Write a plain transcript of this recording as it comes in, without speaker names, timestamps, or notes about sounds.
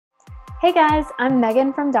Hey guys, I'm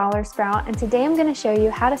Megan from Dollar Sprout, and today I'm going to show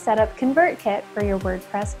you how to set up ConvertKit for your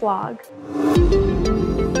WordPress blog.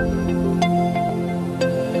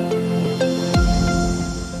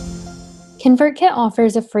 ConvertKit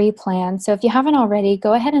offers a free plan, so if you haven't already,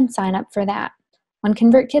 go ahead and sign up for that. On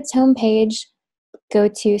ConvertKit's homepage, go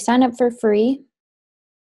to Sign Up for Free.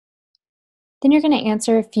 Then you're going to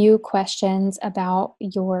answer a few questions about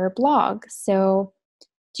your blog. So,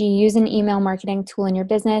 do you use an email marketing tool in your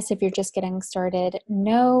business if you're just getting started?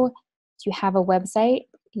 No. Do you have a website?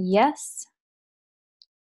 Yes.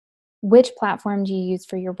 Which platform do you use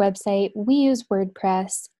for your website? We use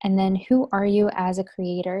WordPress. And then who are you as a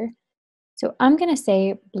creator? So I'm going to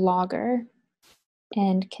say blogger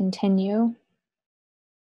and continue.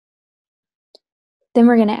 Then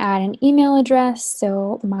we're going to add an email address.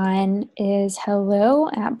 So mine is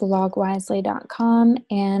hello@blogwisely.com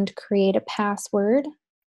and create a password.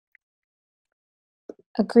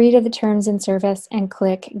 Agree to the terms and service and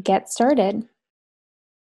click Get Started.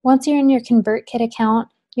 Once you're in your ConvertKit account,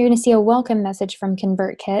 you're going to see a welcome message from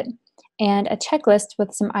ConvertKit and a checklist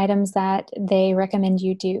with some items that they recommend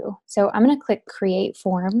you do. So I'm going to click Create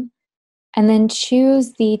Form and then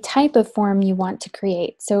choose the type of form you want to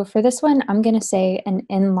create. So for this one, I'm going to say an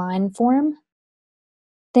inline form.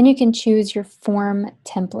 Then you can choose your form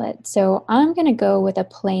template. So I'm going to go with a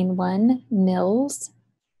plain one, Mills.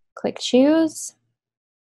 Click Choose.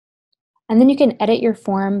 And then you can edit your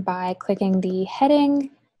form by clicking the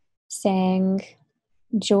heading, saying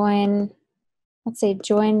join, let's say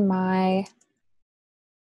join my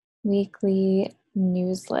weekly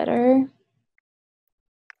newsletter. I'm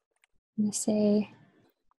going to say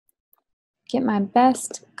get my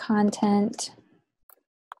best content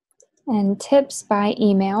and tips by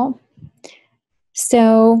email.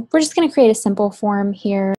 So we're just going to create a simple form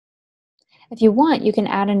here. If you want, you can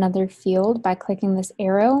add another field by clicking this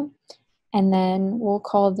arrow, and then we'll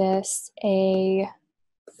call this a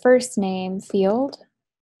first name field,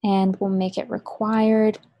 and we'll make it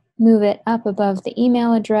required, move it up above the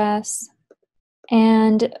email address,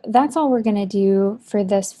 and that's all we're going to do for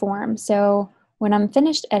this form. So when I'm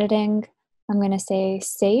finished editing, I'm going to say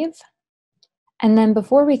save, and then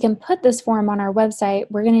before we can put this form on our website,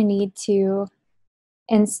 we're going to need to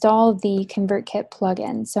install the ConvertKit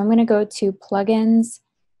plugin. So I'm going to go to Plugins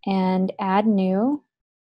and Add New,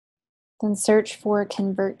 then search for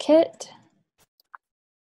ConvertKit,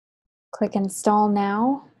 click Install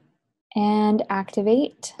Now, and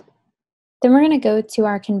activate. Then we're going to go to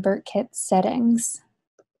our ConvertKit settings.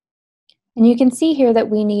 And you can see here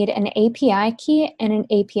that we need an API key and an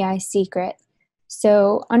API secret.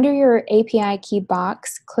 So under your API key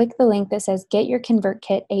box, click the link that says Get Your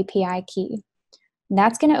ConvertKit API Key. And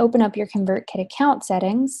that's going to open up your ConvertKit account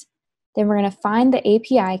settings. Then we're going to find the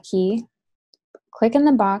API key, click in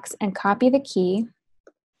the box and copy the key,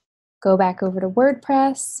 go back over to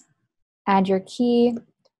WordPress, add your key,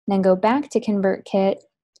 then go back to ConvertKit,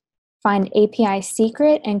 find API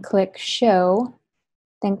secret and click Show,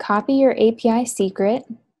 then copy your API secret,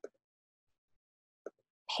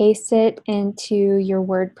 paste it into your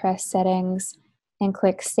WordPress settings, and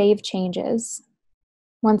click Save Changes.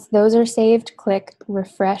 Once those are saved, click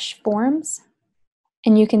Refresh Forms,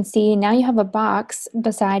 and you can see now you have a box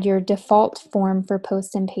beside your default form for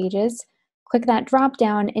posts and pages. Click that drop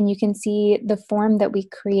down and you can see the form that we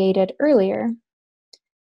created earlier.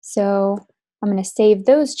 So I'm going to save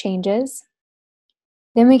those changes.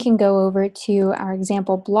 Then we can go over to our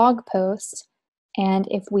example blog post, and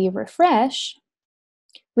if we refresh,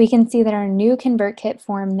 we can see that our new ConvertKit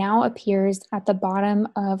form now appears at the bottom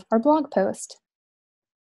of our blog post.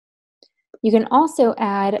 You can also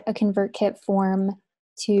add a ConvertKit form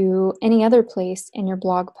to any other place in your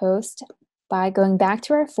blog post by going back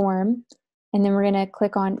to our form, and then we're going to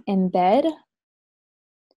click on Embed,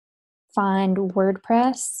 find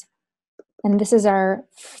WordPress, and this is our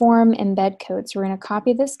form embed code. So we're going to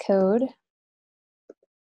copy this code,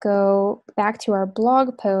 go back to our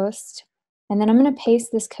blog post, and then I'm going to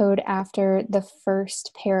paste this code after the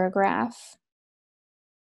first paragraph.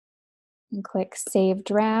 And click Save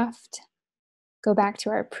Draft, go back to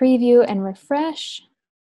our preview and refresh.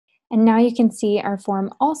 And now you can see our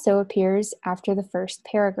form also appears after the first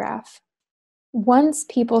paragraph. Once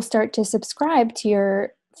people start to subscribe to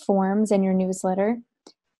your forms and your newsletter,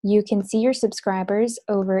 you can see your subscribers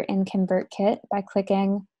over in ConvertKit by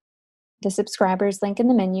clicking the subscribers link in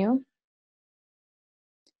the menu.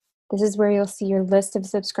 This is where you'll see your list of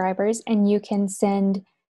subscribers, and you can send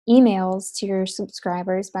emails to your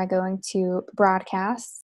subscribers by going to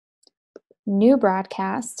Broadcast, New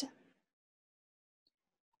Broadcast,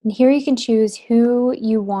 And here you can choose who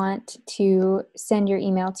you want to send your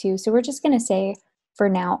email to. So we're just going to say, for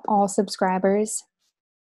now, all subscribers.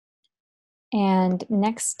 And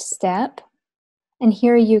next step. And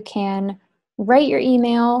here you can write your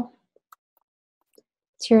email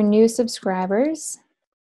to your new subscribers.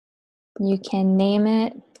 You can name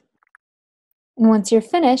it. And once you're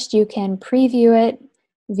finished, you can preview it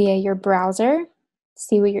via your browser,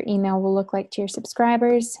 see what your email will look like to your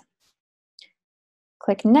subscribers.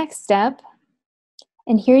 Click Next Step,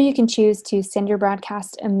 and here you can choose to send your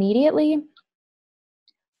broadcast immediately,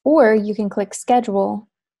 or you can click Schedule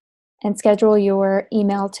and schedule your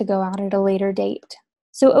email to go out at a later date.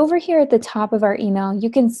 So over here at the top of our email, you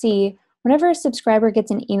can see whenever a subscriber gets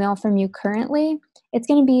an email from you currently, it's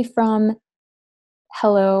going to be from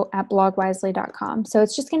hello@blogwisely.com. So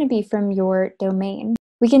it's just going to be from your domain.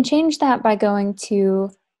 We can change that by going to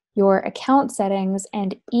your account settings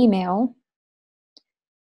and email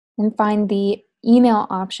and find the email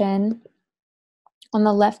option on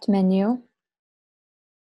the left menu.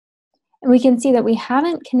 And we can see that we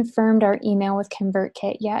haven't confirmed our email with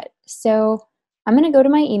ConvertKit yet. So I'm going to go to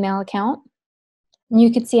my email account. And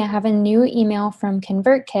you can see I have a new email from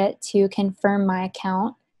ConvertKit to confirm my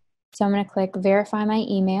account. So I'm going to click Verify My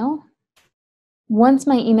Email. Once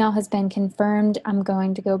my email has been confirmed, I'm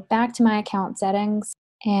going to go back to my account settings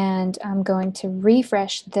and I'm going to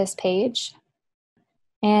refresh this page.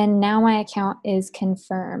 And now my account is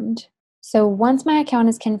confirmed. So once my account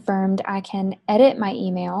is confirmed, I can edit my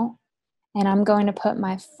email. And I'm going to put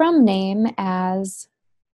my from name as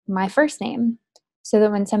my first name so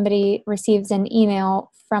that when somebody receives an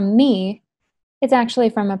email from me, it's actually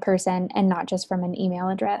from a person and not just from an email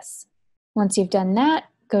address. Once you've done that,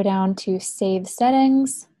 go down to Save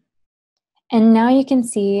Settings. And now you can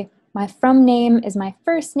see my from name is my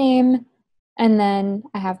first name, and then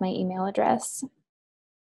I have my email address.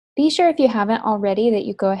 Be sure if you haven't already that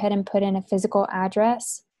you go ahead and put in a physical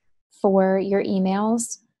address for your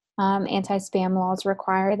emails. Anti-spam laws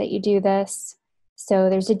require that you do this. So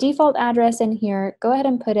there's a default address in here. Go ahead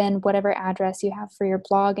and put in whatever address you have for your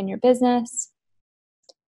blog and your business,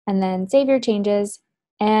 and then save your changes.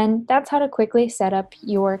 And that's how to quickly set up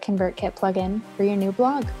your ConvertKit plugin for your new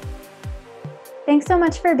blog. Thanks so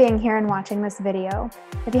much for being here and watching this video.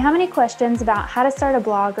 If you have any questions about how to start a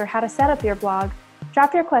blog or how to set up your blog,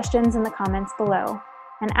 drop your questions in the comments below.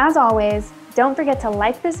 And as always, don't forget to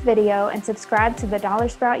like this video and subscribe to the Dollar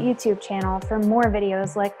Sprout YouTube channel for more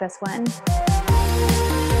videos like this one.